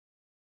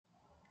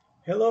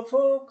Hello,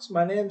 folks.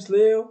 My name's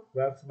Leo.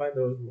 Welcome to my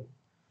notebook.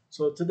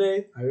 So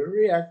today I will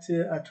react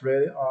to a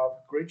trailer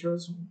of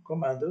Creatures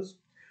Commandos.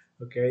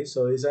 Okay,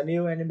 so it's a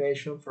new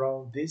animation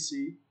from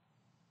DC.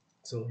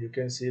 So you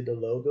can see the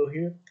logo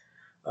here.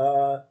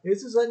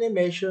 This is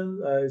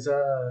animation. It's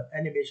a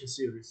animation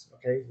series.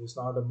 Okay, it's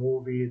not a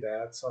movie.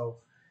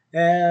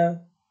 And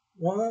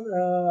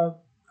one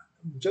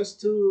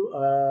just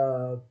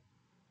to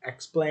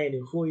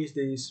explain who is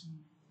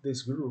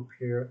this group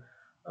here.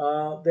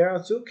 There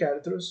are two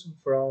characters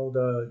from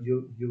the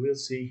you will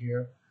see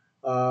here,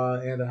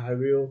 and I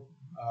will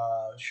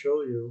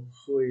show you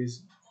who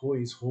is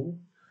who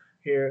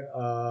here.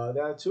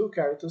 There are two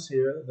characters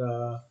here.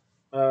 The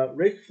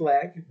Rick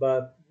Flag,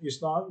 but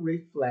it's not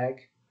Rick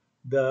Flag.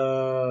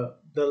 The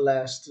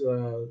last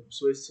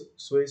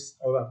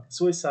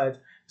Suicide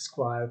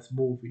Squad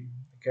movie.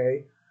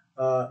 Okay,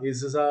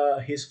 is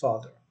his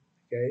father.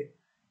 Okay,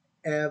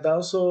 and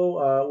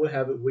also we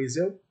have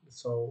Weasel.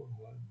 So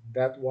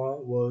that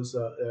one was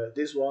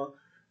this one.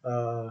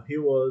 He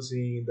was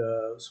in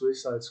the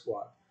Suicide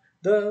Squad,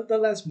 the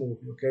last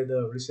movie. Okay,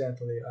 the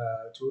recently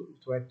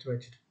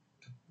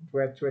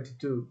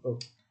 2022 oh,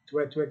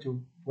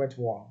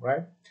 2021,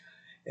 right?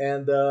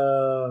 And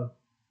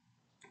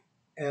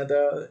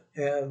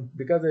and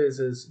because this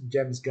is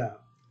James Gunn.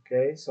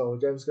 Okay, so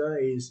James Gunn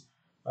is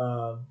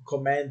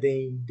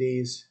commanding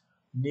this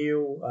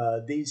new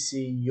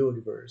DC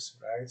universe,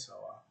 right?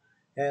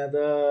 And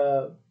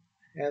uh,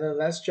 and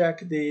let's check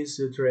this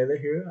trailer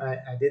here.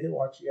 I didn't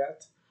watch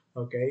yet.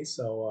 Okay,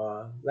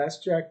 so let's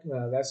check.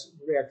 Let's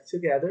react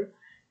together,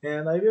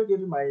 and I will give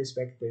you my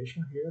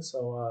expectation here.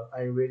 So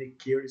I'm really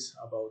curious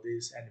about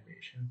this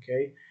animation.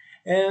 Okay,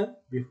 and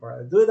before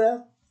I do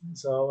that,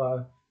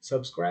 so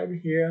subscribe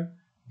here,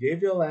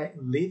 give your like,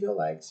 leave your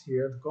likes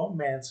here,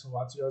 comments.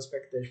 What's your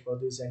expectation for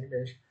this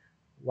animation?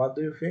 What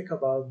do you think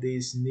about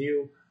this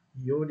new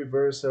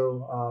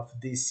universal of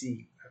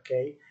DC?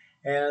 Okay,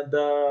 and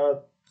uh,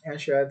 and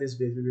share this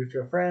video with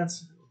your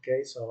friends.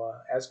 Okay, so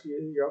ask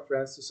your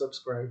friends to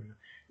subscribe.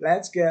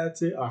 Let's get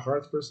to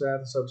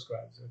 100%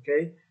 subscribers.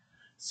 Okay,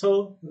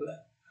 so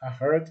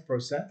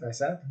 100%. I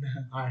said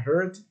I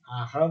heard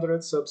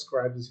 100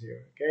 subscribers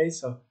here. Okay,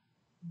 so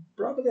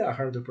probably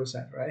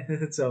 100%,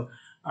 right? So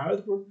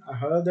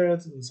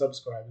 100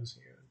 subscribers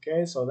here.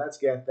 Okay, so let's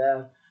get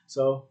that.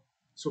 So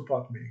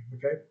support me.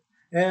 Okay,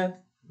 and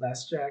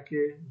let's check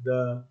here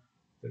the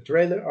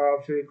trailer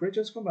of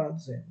Creatures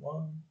Commandos in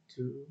one,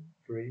 two,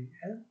 three,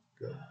 and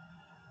go.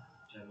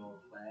 General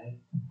Flag.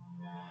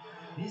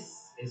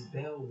 This is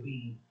Bell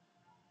Reed.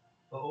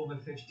 For over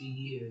 50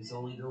 years,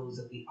 only those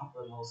at the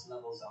uppermost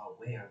levels are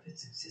aware of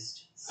its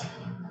existence.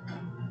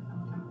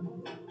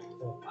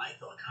 Oh, I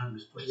thought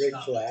Congress put a Rick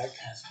stop to Flag,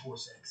 Task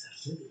Force X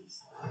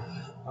activities.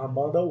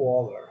 Amanda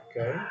Waller.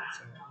 Okay,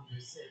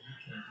 Congress said you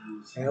can't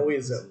use and human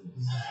Weasel.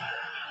 prisoners.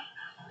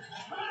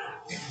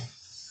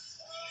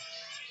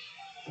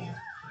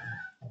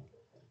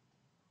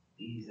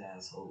 These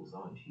assholes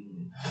aren't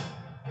human.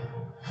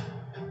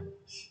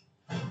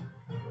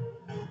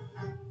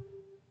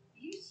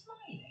 You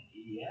smiling?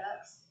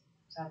 Yes.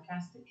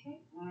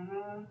 Sarcastically?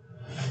 Mm-hmm.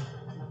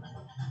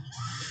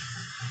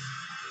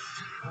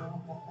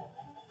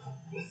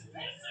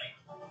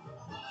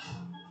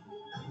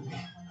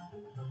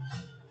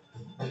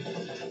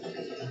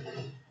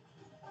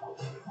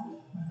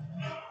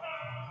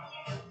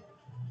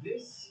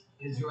 This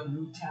is your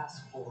new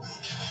task force.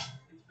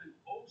 It's been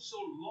oh so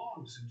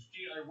long since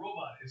G.I.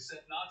 Robot has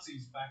sent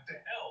Nazis back to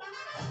hell.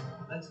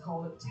 Let's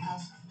call it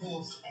Task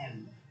Force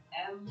M.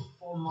 M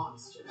for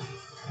Monsters.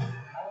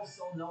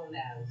 Also known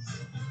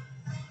as.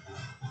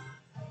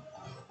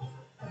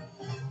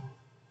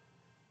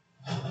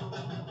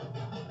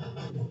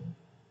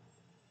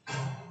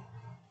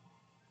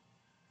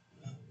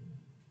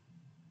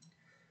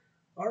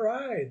 All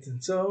right,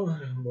 so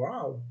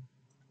wow,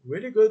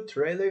 really good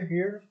trailer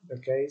here.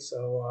 Okay,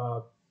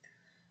 so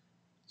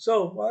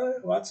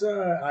what's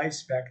I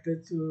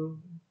expected to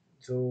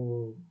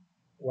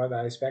what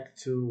I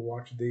expect to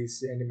watch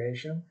this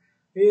animation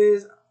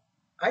is,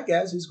 I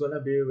guess it's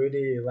gonna be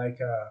really like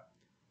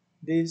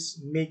this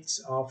mix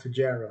of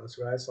genres,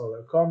 right? So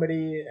the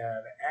comedy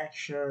and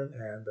action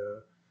and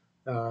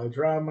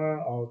drama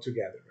all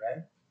together,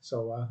 right?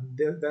 So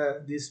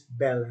this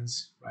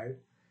balance, right?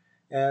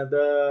 And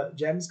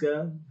James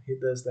Gunn, he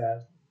does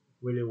that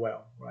really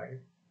well, right?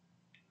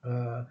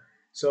 Uh,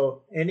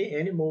 so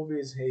any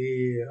movies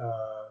he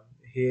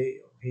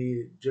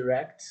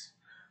directs,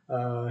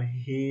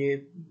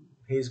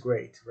 he's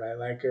great, right?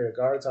 Like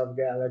Guardians of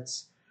the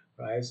Galaxy,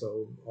 right?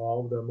 So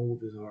all the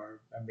movies are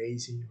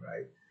amazing,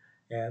 right?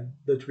 And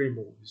the three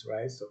movies,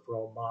 right? So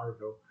from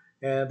Marvel,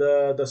 and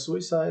the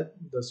Suicide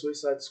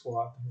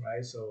Squad,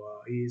 right?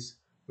 So he's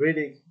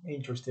really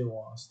interesting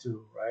ones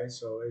too, right?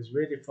 So it's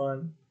really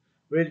fun.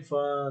 There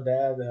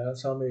are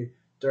so many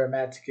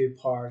dramatic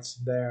parts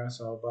there.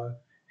 So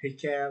but he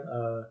can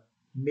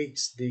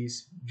mix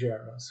these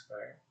genres,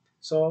 right?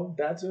 So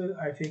that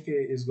I think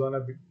is gonna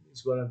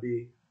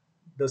be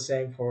the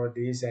same for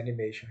this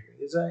animation here.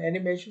 It's an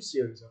animation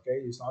series, okay?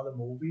 It's not a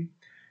movie,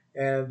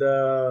 and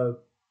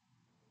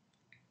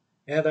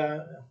and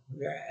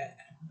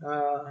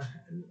uh,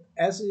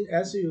 as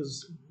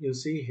you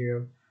see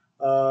here,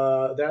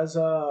 there's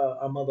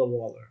Amanda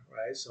Waller,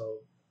 right? So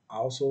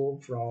also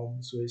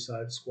from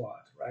Suicide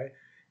Squad, right?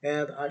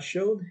 And I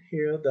showed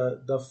here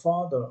the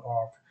father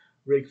of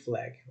Rick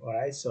Flag, all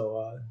right?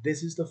 So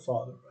this is the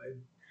father, right?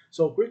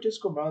 So Creature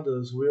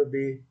Commandos will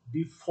be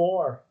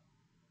before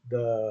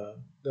the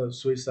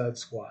Suicide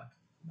Squad.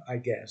 I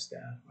guess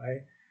that,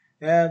 right?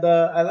 And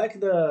I like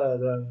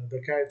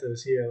the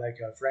characters here, like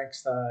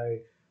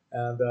Frankenstein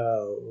and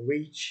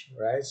Witch,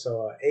 right?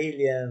 So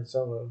Alien,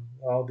 some of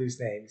all these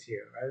names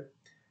here, right?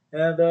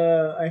 And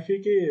I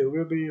think it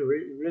will be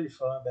really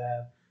fun.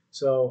 That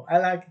so I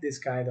like this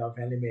kind of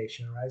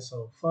animation, right?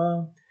 So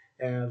fun,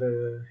 and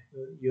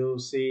you'll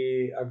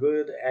see a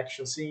good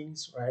action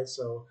scenes, right?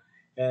 So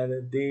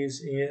and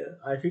these,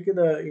 I think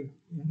the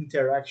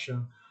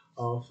interaction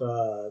of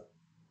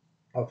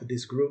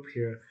this group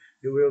here,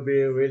 it will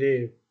be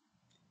really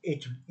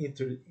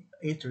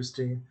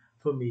interesting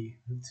for me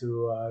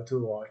to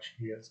watch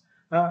here.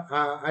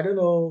 I don't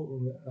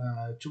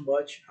know too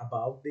much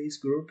about this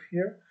group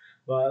here,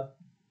 but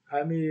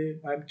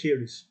I'm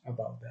curious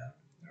about that,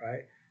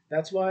 right?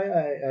 That's why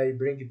I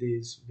bring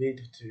this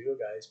video to you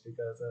guys,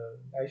 because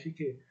I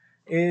think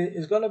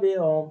it's gonna be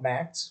on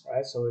Max,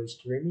 right? So it's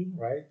streaming,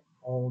 right,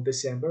 on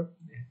December,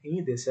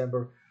 in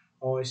December,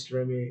 on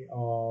streaming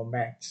on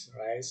Max,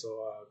 right?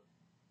 So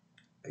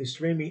it's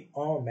streaming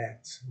on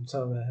Max.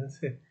 So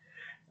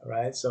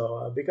right?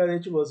 So because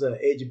it was a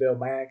HBO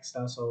Max,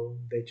 that's so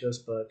they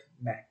just put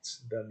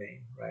Max the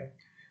name, right?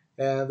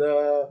 And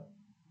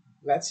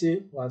let's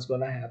see what's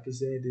gonna happen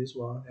in this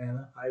one,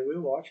 and I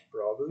will watch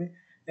probably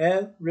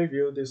and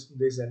review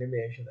this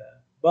animation.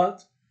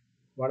 But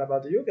what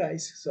about you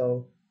guys?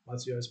 So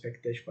what's your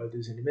expectation for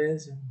this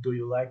animation? Do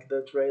you like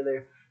the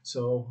trailer?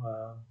 So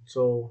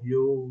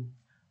you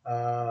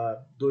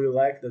do you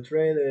like the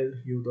trailer?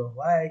 You don't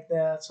like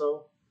that?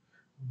 So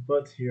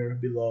but here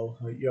below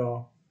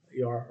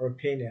your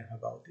opinion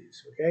about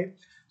this. Okay,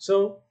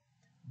 so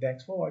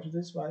thanks for watching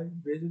this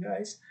video,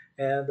 guys,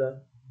 and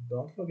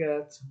don't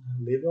forget,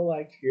 leave a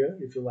like here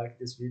if you like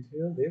this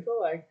video. Leave a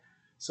like,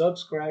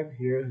 subscribe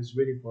here is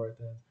really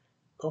important.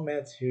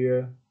 Comment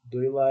here,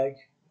 do you like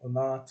or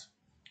not?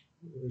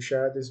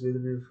 Share this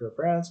video with your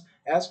friends.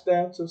 Ask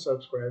them to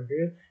subscribe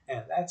here,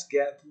 and let's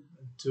get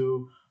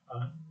to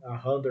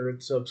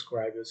 100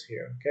 subscribers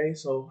here. Okay,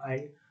 so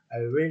I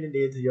really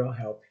need your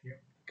help here.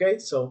 Okay,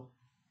 so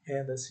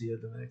and I'll see you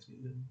in the next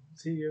video.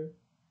 See you.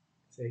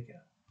 Take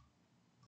care.